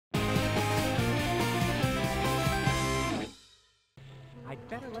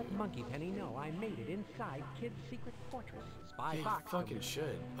better let Monkey Penny know I made it inside Kid's secret fortress. Yeah, you SpyFox. fucking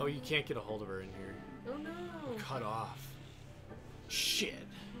should. Oh, you can't get a hold of her in here. Oh no. Cut off. Shit.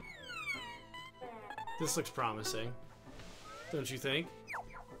 This looks promising. Don't you think?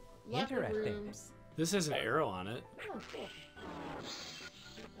 Locker Interesting. rooms. This has an arrow on it. Oh, cool.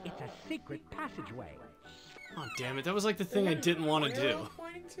 It's a secret passageway. Oh, damn it. That was like the thing I didn't want to do. Arrow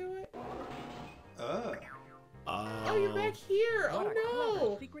pointing to it? Oh, Oh, you're back here. What a Oh clever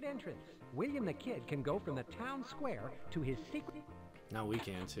no. secret entrance. William the Kid can go from the town square to his secret. Now we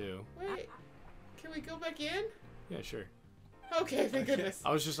can too. Wait. Can we go back in? Yeah, sure. Okay, thank goodness.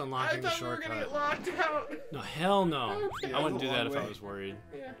 I was just I unlocking the thought we were gonna shortcut. get locked out. No, hell no. Okay. I wouldn't do The that long if I way. was worried.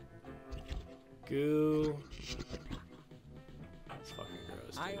 Yeah. Goo. It's fucking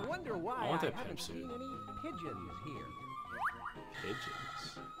gross, I dude. wonder why I want that haven't pimp suit. seen any pigeons here.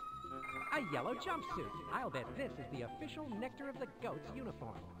 Pigeons. A yellow jumpsuit. I'll bet this is the official Nectar of the Goats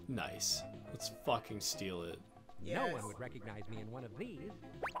uniform. Nice. Let's fucking steal it. No Yes. one would recognize me in one of these.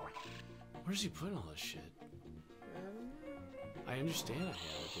 Where's he putting all this shit? I understand I have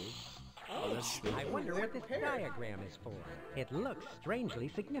it, dude. Oh, that's... I wonder what this prepared. diagram is for. It looks strangely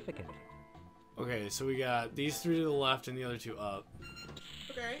significant. Okay, so we got these three to the left and the other two up.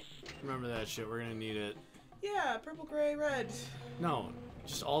 Okay. Remember that shit. We're gonna need it. Yeah, purple, gray, red. No,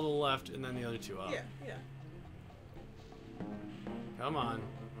 just all to the left and then the other two up. Yeah, yeah. Come on.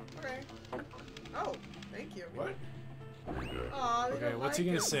 Okay. Oh, thank you. what? Aw, they Okay, don't what's he like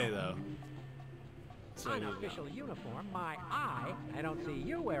gonna us. say though? That's what I need to know. Unofficial uniform, my eye. I don't see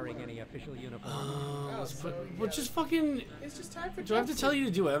you wearing any official uniform. Let's so, put. yeah. Well, just fucking. It's just time for Do I have to tell you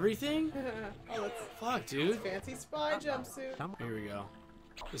to do everything? Oh, that's Fuck, dude. fancy spy jumpsuit. Some Here we go.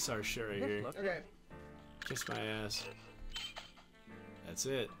 This is our shit right this here. looks Okay. Kiss my ass. That's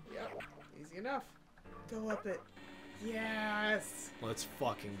it. Yep. Easy enough. Go up it. Yes. Let's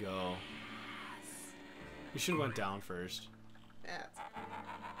fucking go. We should have went down first. That's.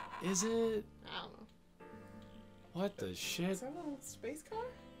 Is it? I don't know. What the shit? Is that a little space car?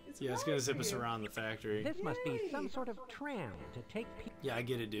 Yeah, it's gonna zip us around the factory. This must be some Yay. sort of tram to take people. Yeah, I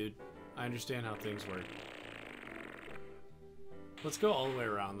get it, dude. I understand how things work. Let's go all the way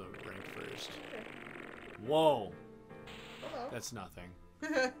around the rink first. Whoa. Hello. That's nothing.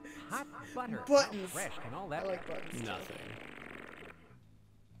 Hot butter. Buttons. How fresh can all I that like buttons. too. Nothing.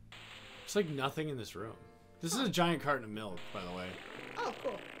 There's like nothing in this room. This is a giant carton of milk, by the way. Oh,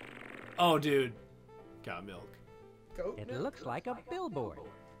 cool. Oh, dude. Got milk. Goat It milk? looks like a billboard.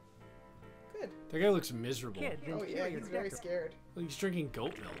 Good. That guy looks miserable. Kids Oh, yeah, interior he's very decor- scared. Like he's drinking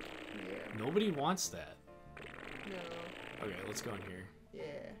goat milk. Yeah. Nobody wants that. No. Okay, let's go in here. Yeah.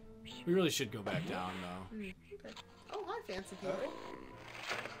 We really should go back down, though. Okay. Oh, hi, fancy people.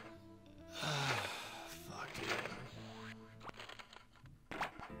 Fuck, dude.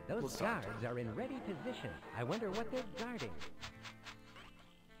 Those We'll talk. guards are in ready position. I wonder what they're guarding.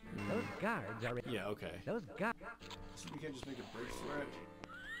 Those guards are in. Yeah, okay. Those guards. So we can't just make a break for it?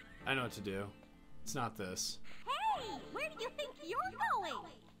 I know what to do. It's not this. Hey, where do you think you're going?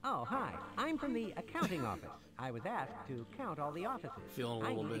 Oh, hi. I'm from the accounting office. I was asked to count all the offices. Feeling a I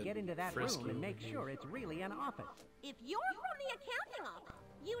little need to bit get into that frisky. room and make sure it's really an office. If you're from the accounting office,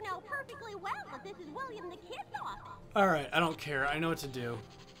 you know perfectly well that this is William the Kid's office. Alright, I don't care. I know what to do.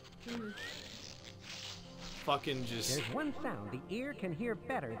 Fucking just... There's one sound the ear can hear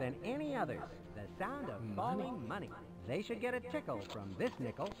better than any others. The sound of falling money. They should get a tickle from this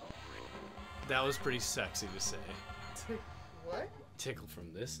nickel. That was pretty sexy to say. What? Tickle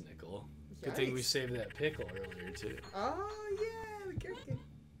from this nickel. Good thing we Yikes. saved that pickle earlier, too. Oh, yeah, the gherkin.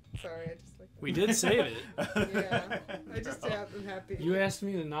 Sorry, I just like that. We did save it. Yeah, I just am happy. You asked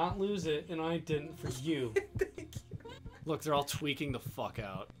me to not lose it, and I didn't for you. Thank you. Look, they're all tweaking the fuck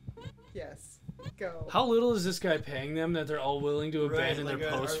out. Yes. Go. How little is this guy paying them that they're all willing to abandon their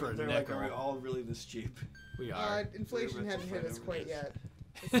post for a they're nickel? Like, are we all really this cheap? We are. Inflation We're hadn't hit us over quite this. yet.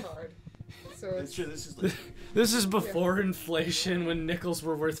 It's hard. So It's it's true. This is like This is before inflation when nickels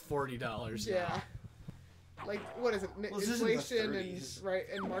were worth $40. yeah. Like what is it? Well, this is in the Inflation and 30s. right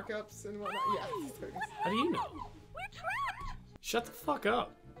and markups and whatnot. Yeah. it's 30s. How do you know? We're trapped. Shut the fuck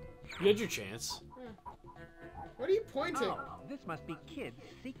up. You had your chance. What are you pointing? Oh, this must be Kid's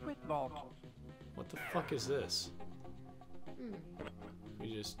secret vault. What the fuck is this? Hmm.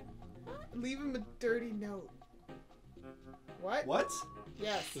 We just... Leave him a dirty note. What? what?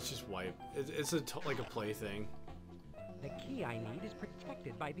 Yes. It's just wipe. It's like a plaything. The key I need is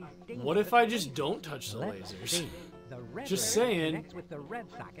protected by these dangerous What if I just lasers. don't touch the Let's lasers? see. The red Just laser saying. connects with the red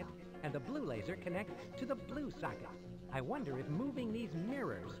socket, and the blue laser connects to the blue socket. I wonder if moving these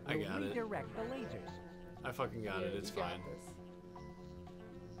mirrors I will got it. redirect the lasers. I fucking got it. It's You got fine. this.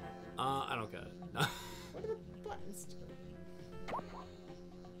 I don't get it. What are the buttons do?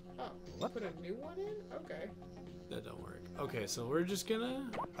 Oh, What? put a new one in? Okay. That don't work. Okay, so we're just gonna...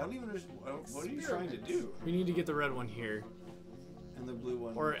 I don't even understand. What are you trying to do? We need to get the red one here. And the blue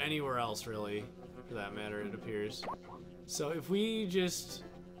one. Or anywhere else, really. For that matter, it appears. So if we just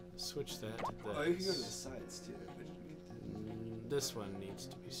switch that to this. Oh, you can go to the sides too. This one needs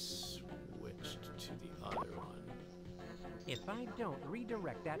to be switched to the other one. If I don't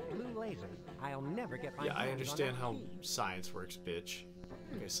redirect that blue laser, I'll never get my Yeah, I hands understand on how that key. science works, bitch.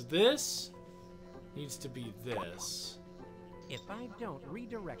 Okay, so this needs to be this. If I don't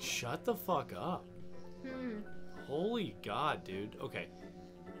redirect... Shut the fuck up. Holy God, dude. Okay.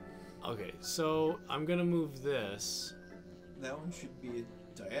 Okay, so I'm gonna move this. That one should be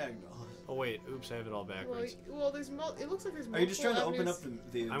a diagonal. Oh wait, oops, I have it all Well, backwards. there's it looks like there's multiple Are you just trying to open avenues.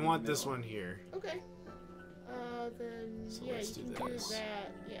 up the I want this one here. Okay. Then So yeah, let's you do can do this.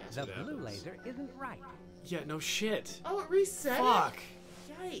 that. Yeah. The what blue happens. laser isn't right. Yeah, no shit. Oh, it reset Fuck.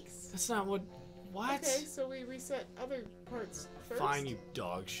 it? Yikes. That's not what. What? Okay, so we reset other parts first. Fine, you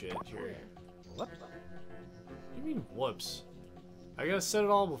dog shit. Oh, Here. yeah. Whoops. What do you mean, whoops? I gotta set it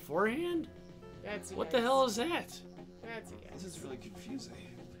all beforehand? That's a What yikes. the hell is that? That's a This yikes. is really confusing.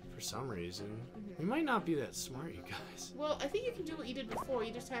 For some reason. We might not be that smart, you guys. Well, I think you can do what you did before.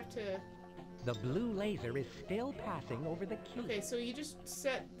 You just have to. The blue laser is still passing over the key. Okay, so you just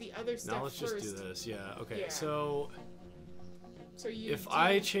set the other stuff Now let's first. just do this. Yeah, okay. Yeah. So So you. if do-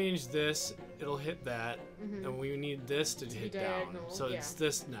 I change this, it'll hit that. Mhm. And we need this to be hit down. diagonal, So yeah. it's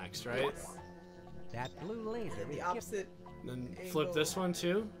this next, right? Yes. That blue laser is The opposite. Then Angle. flip this one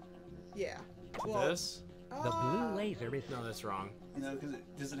too? Yeah. To Well, this? The blue laser is... No, that's wrong. No, because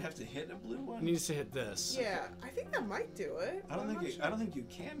does it have to hit a blue It one? needs to hit this. Yeah, I think that might do it. I don't I'm think not it, sure. I don't think you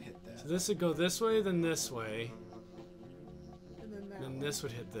can hit that. So this would go this way, then this way. And then that. Then one. this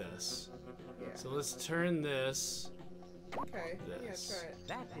would hit this. Yeah. So let's turn this Okay. this. Yeah, try it.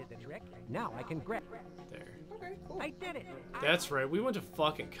 That did the trick. Now I can grab... there. Okay, cool. I did it! That's right. We went to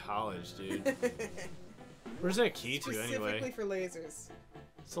fucking college, dude. Where's that key to Specifically anyway? for lasers.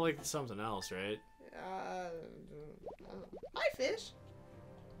 It's like something else, right? Hi, fish.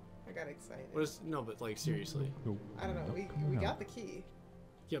 I got excited. What is no, but like seriously. I don't know. We got the key.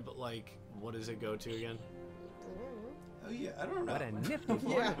 Yeah, but like, what does it go to again? Oh yeah, I don't know. What a nifty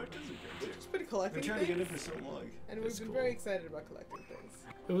Yeah. What does it go to? Just been I've collecting been trying to get things, it for so long. and we've It's been cool. very excited about collecting things.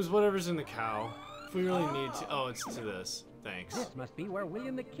 It was whatever's in the cow. If we really need to. Oh, it's to this. Thanks. This must be where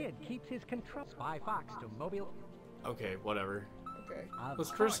William the Kid keeps his control. SpyFox to mobile... Okay, whatever. Okay. Of Let's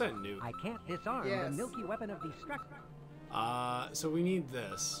course, press that nuke. I can't disarm Yes. the milky weapon of destruction. So we need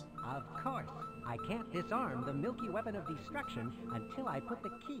this. Of course, I can't disarm the milky weapon of destruction until I put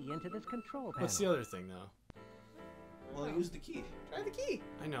the key into this control panel. What's the other thing though? Well, use the key. Try the key.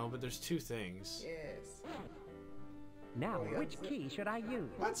 I know, but there's two things. Yes. Now, Oh, yeah, which that's it. key should I use?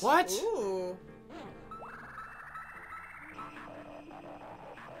 What? Ooh.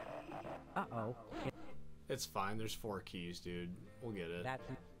 Uh-oh. It's fine. There's 4 keys, dude. We'll get it. That's...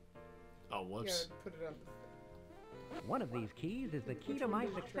 Oh, You whoops. gotta put it on. One of these keys is the key Which to one my did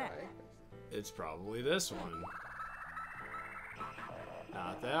you success. try? It's probably this one.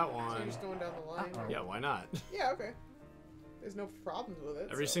 Not that So one. you're just going down the line. Uh-oh. Yeah, why not? Yeah. Okay. There's no problems with it.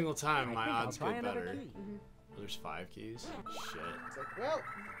 Every so. single time, I my think I'll odds try get another better. key. Oh, there's 5 keys. Shit. It's like, well,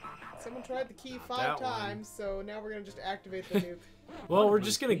 someone tried the key Not 5 that one. times, so now we're gonna just activate the nuke. Well, One we're of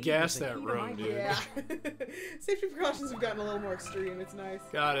just these gonna keys gas is the that key to room, my dude. Yeah. Safety precautions have gotten a little more extreme. It's nice.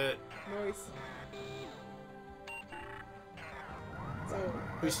 Got it. Nice. So,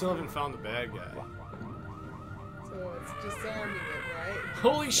 We still haven't found the bad guy. so it's disarming it, right?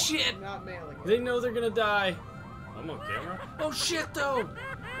 Holy shit! Not mailing it. They know they're gonna die. I'm on camera. Oh shit, though!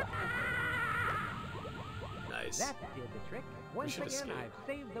 Nice. That did the trick. Once should again, escape. I've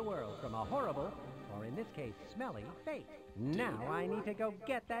saved the world from a horrible, or in this case, smelly, fate. Now I need to go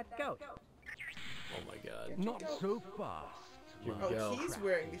get that goat. Oh my god. Not so fast. Here we Oh, go. he's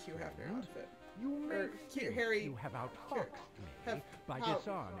wearing the Hugh Hefner outfit. You Or may Harry. think you have outfoxed me Have- by how-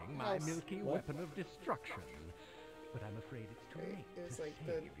 disarming my how's- milky weapon of destruction. But I'm afraid it's too Okay, late it was to like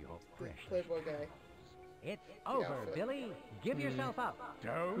save the your precious. Playboy guy. It's over, outfit. Billy. Give yourself up.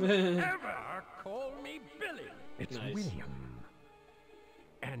 Don't ever call me Billy. It's Nice. William.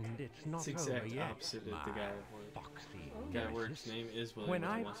 And it's not It's the exact over yet, opposite of the my guy at work. foxy The guy at work's nemesis. name is William, When but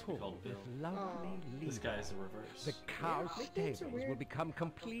he I wants to be pull called Bill. this lovely This lever, guy is the reverse. the cow nicknames are stables will weird. become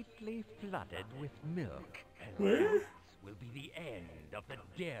completely flooded with milk. And Where? that will be the end of the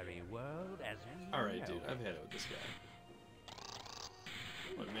dairy world as we Alright, know dude. it. I've had it with this guy.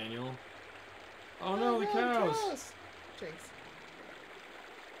 What, manual? Oh no, the cows! Jinx.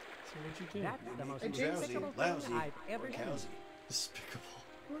 So what'd you do? That's the most I jinxed despicable it. Lousy. thing I've ever seen. Cowsy. Despicable.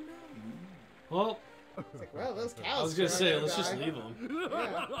 Oh, no. Well, It's like, well, those cows. I was gonna are say, gonna let's just die. leave them.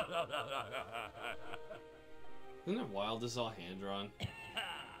 Yeah. Isn't it wild this is all hand drawn?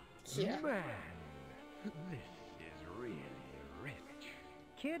 Yeah. Man, this is really rich.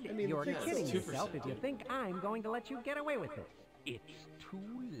 Kid, I mean, you're the kidding pixels. yourself 2%, if you dude. think I'm going to let you get away with this. It's too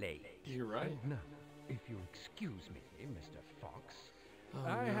late. You're right. Now, if you excuse me, Mr. Fox, Oh,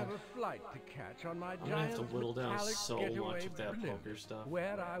 I no. have a flight to catch on my I'm gonna have to giant whittle down metallic so getaway much of that blimp, poker stuff.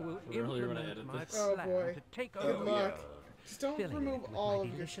 where I will Really, you're gonna implement edit my this? Oh, plan boy. to take Good over the luck. world, Just don't filling remove it with all my of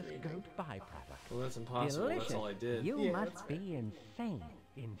your delicious screaming. goat byproduct. Well, that's impossible. Delicious. That's all I did. You Yeah, must that's be insane.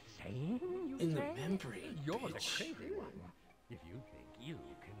 Insane, you In the say? membrane. You're the bitch. crazy one. If you think you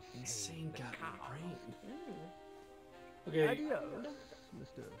can Insane save the got cow. me brain. Okay, Adios,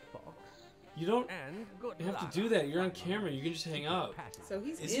 Mr. Fox. you don't And good you have luck. to do that. You're on camera. You can just hang up. So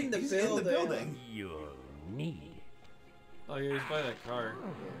he's Is in he, the he's building. in the building. You'll need. Oh, yeah, he's by that car.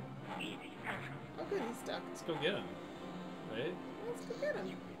 Oh, good, he's stuck. Let's go get him. Right? Let's go get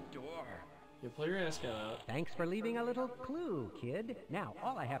him. Door. Yeah, pull your ascot out. Thanks for leaving a little clue, kid. Now,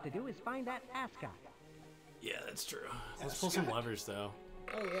 all I have to do is find that ascot. Yeah, that's true. Let's pull some levers, though.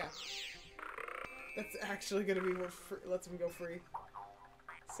 Oh, yeah. That's actually gonna be what lets him go free.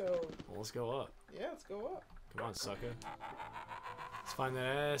 So, Well, let's go up. yeah, let's go up. Come on, sucker. Let's find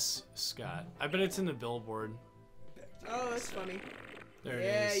that ass, Scott. I bet it's in the billboard. Oh, that's funny. There it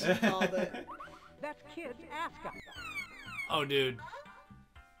Yeah, is. you called it. That's kid's ascot. Oh, dude.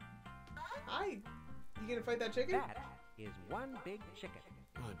 Hi. You gonna fight that chicken? That is one big chicken.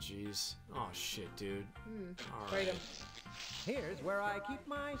 Oh, jeez. Oh, shit, dude. All Fight him. Here's where I keep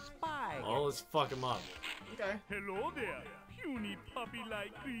my spy. Oh, let's fuck him up. Okay. Hello there, puny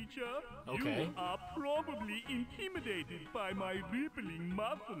puppy-like creature. Okay. You are probably intimidated by my rippling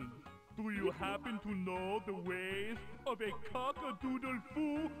muscles. Do you happen to know the ways of a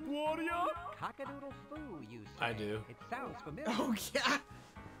cock-a-doodle-foo warrior? Cockadoodle foo, you say. I do. It sounds familiar. Oh, yeah.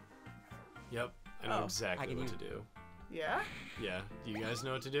 Yep. I know Oh, exactly I can what use- to do. Yeah? Yeah. Do you guys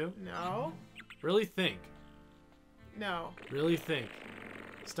know what to do? No. Really think. No. Really think.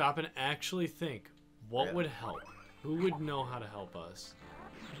 Stop and actually think. What Really? would help? Who would know how to help us?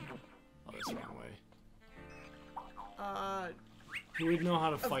 Oh, that's the wrong way. Who would know how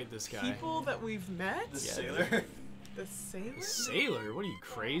to fight this guy? People that we've met? The Yeah, sailor. The sailor? The sailor? What are you,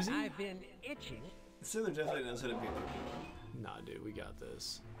 crazy? I've been itching. The sailor definitely knows how to be a people. Nah, dude, we got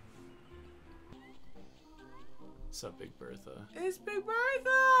this. What's up, Big Bertha? It's Big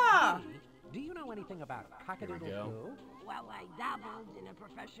Bertha! Do you know anything about cockadoodle go. foo? Well, I dabbled in a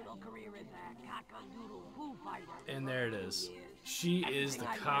professional career as a cock-a-doodle-foo fighter. And there it is. She is the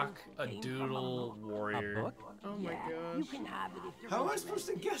cock-a-doodle A warrior. book? Oh my You gosh. can have it if you're How am I interested. supposed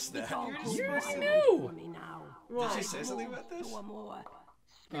to guess that? It's all You're cool just by new. for me now. Well, Did she say something about this? To a more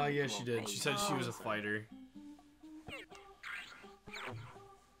Oh, yeah, she did. She said she was a sorry. fighter.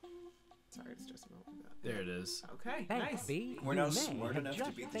 sorry to stress him out with that. There it is. Okay, Thanks, nice. B. We're you now may smart have enough to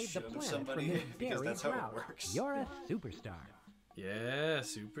just beat the saved shit out of planet somebody, from this because dairy that's how it drought. works. You're a superstar. Yeah,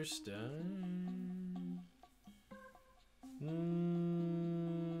 superstar.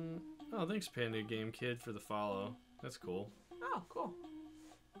 Oh, thanks, Panda Game Kid, for the follow. That's cool. Oh, cool.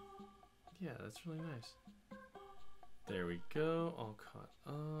 Yeah, that's really nice. There we go. All caught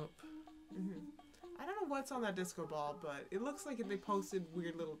up. I don't know what's on that disco ball, but it looks like they posted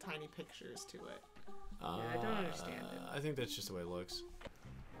weird little tiny pictures to it. I don't understand it. I think that's just the way it looks.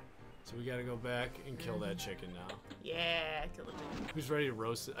 So we gotta go back and kill that chicken now. Yeah, kill the chicken. Who's ready to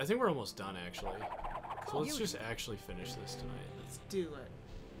roast it? I think we're almost done, actually. So Cool. let's just actually finish this tonight. Let's do it.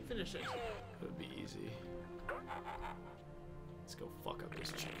 Finish it. It would be easy. Let's go fuck up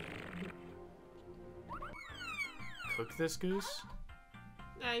this chicken. Cook this goose?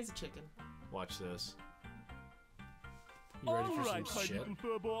 Nah, he's a chicken. Watch this. You ready for some Alright, my shit? little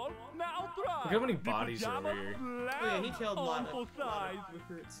furball. Now try. Look how many The bodies are over pajama here. Yeah, he killed a lot on of, for size.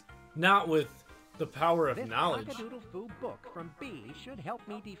 recruits. Not with the power of This knowledge. cockadoodle foo book from B should help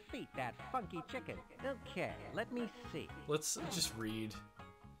me defeat that funky chicken. Okay, let me see. Let's just read.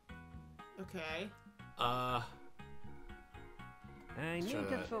 Okay. I need Try to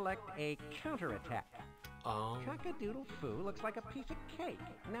that. select a counterattack. Cockadoodle foo looks like a piece of cake.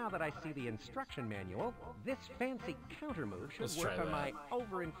 Now that I see the instruction manual, this fancy counter move should Let's work try on that. my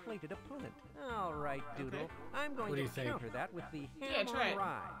overinflated opponent. All right, Doodle. Okay. I'm going What do to you think? counter that with the Yeah, ham try on it.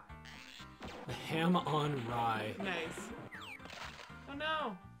 rye. The ham on rye. Nice. Oh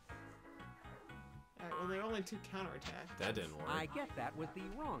no. Alright, well, there are only 2 counterattacks. That didn't work. I guess that was the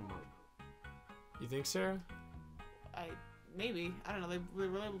wrong move. You think, Sarah? maybe. I don't know. They were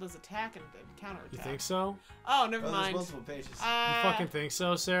labeled as attack and counterattack. You think so? Oh, never There's mind. multiple pages. You fucking think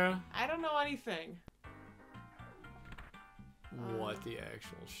so, Sarah? I don't know anything. What the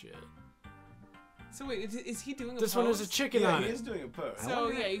actual shit? So wait, is he doing a This pose? one has a chicken Yeah, on he it. is doing a pose. So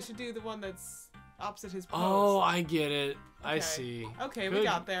yeah, you should do the one that's opposite his pose. Oh, I get it. I Okay. see. Okay, Good, we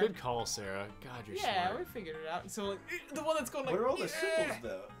got there. Good call, Sarah. God, you're Yeah, smart. we figured it out. So like, the one that's going like. What are all the symbols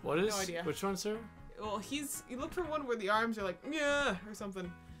though? What is? No idea. Which one, Sarah? Well, you look for one where the arms are like yeah or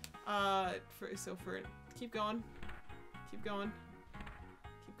something. For it, keep going, keep going,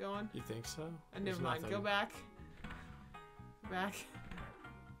 keep going. You think so? And There's never mind. nothing. Go back. Go back.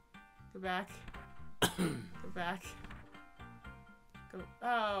 Go back. Go back. Go.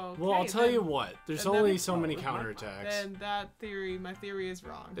 Oh. Okay, Well, I'll tell then- you what. There's then that only is so many wrong. counterattacks. Then my theory is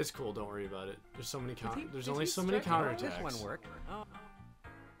wrong. It's cool. Don't worry about it. There's so many he- There's did only he so many strike This counterattacks. one worked. Oh,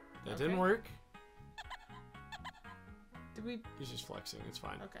 That Okay. didn't work. Did we? He's just flexing. It's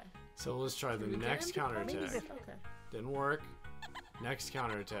fine. Okay. So let's try the Did we get next him to maybe counterattack. this- Okay. Didn't work. Next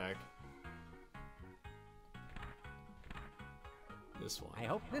counterattack. This one. I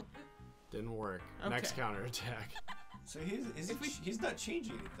hope this. Didn't work. Okay. Next counterattack. So he's not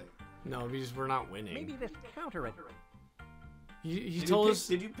changing anything. No, because we're not winning. Maybe this counter it. He told us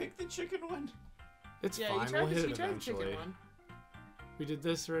Did you pick the chicken one? it's Yeah, fine. you tried We'll the hit it chicken eventually. one. We did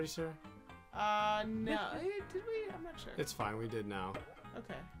this already, Sarah? No. Did we? I'm not sure. It's fine. We did now.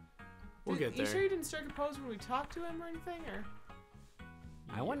 Okay. We'll get there. You sure you didn't strike a pose when we talked to him or anything, or?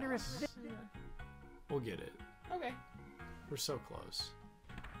 I wonder if this. We'll get it. Okay. We're so close.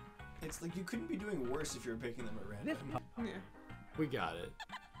 It's like you couldn't be doing worse if you were picking them at This random. Yeah. We got it.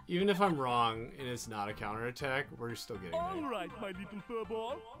 Even if I'm wrong and it's not a counterattack, we're still getting All there. right, my little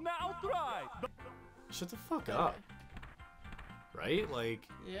furball. Now try. Shut the fuck up. Right? Like,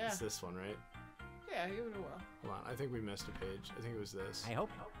 Yeah. it's this one, right? Yeah, give it a whirl. Hold on. I think we missed a page. I think it was this. I hope.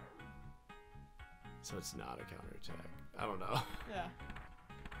 So it's not a counterattack. I don't know. Yeah.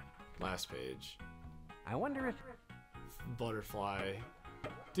 Last page. I wonder if. Butterfly.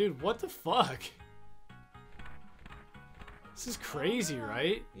 Dude, what the fuck? This is crazy,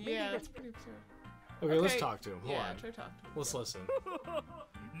 right? Yeah, that's pretty absurd. Okay, let's talk to him. Hold Yeah, on. try talking to him. Let's listen.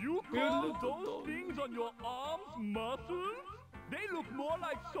 You call those things on your arms muscles? They look more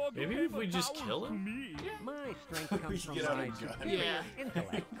like soggy Maybe if paper we just towels kill to him? me. My strength We comes should from get out my a gun. superior Yeah.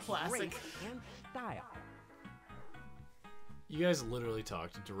 intellect, Classic. grace, and style. You guys literally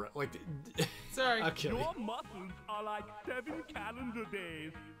talked direct. Like, Sorry. I'll kill you. Your muscles are like 7 calendar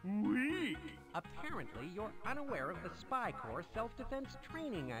days. Weak. Apparently, you're unaware of the Spy Corps self-defense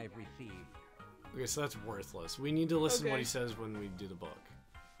training I've received. Okay, so that's worthless. We need to listen to what Okay. he says when we do the book.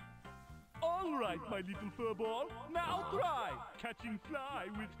 All right, my little furball. Now try catching fly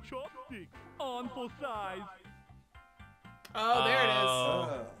with chopsticks. On for size. Oh, there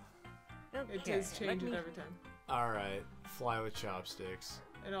Oh. Okay, it is. It does change let it me- every time. All right, fly with chopsticks.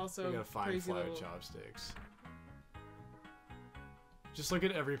 And also We gotta find crazy fly little. with chopsticks. Just look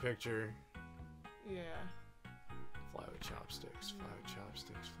at every picture. Yeah. Fly with chopsticks. Fly with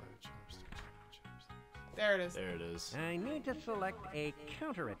chopsticks. Fly with chopsticks. Fly with chopsticks. There it is. There it is. I need to select a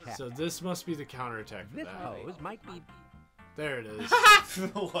counterattack. So this must be the counterattack for This that. pose might be There it is.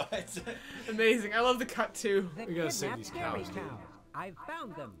 What? Amazing. I love the cut too. the We gotta save kidnapped these dairy cows, dude. cows. I've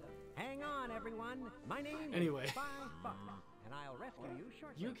found them. Hang on, everyone. My name Anyway. is SpyFox, and I'll rescue you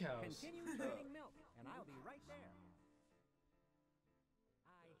shortly. You cows. Continue trading milk, and I'll be right there.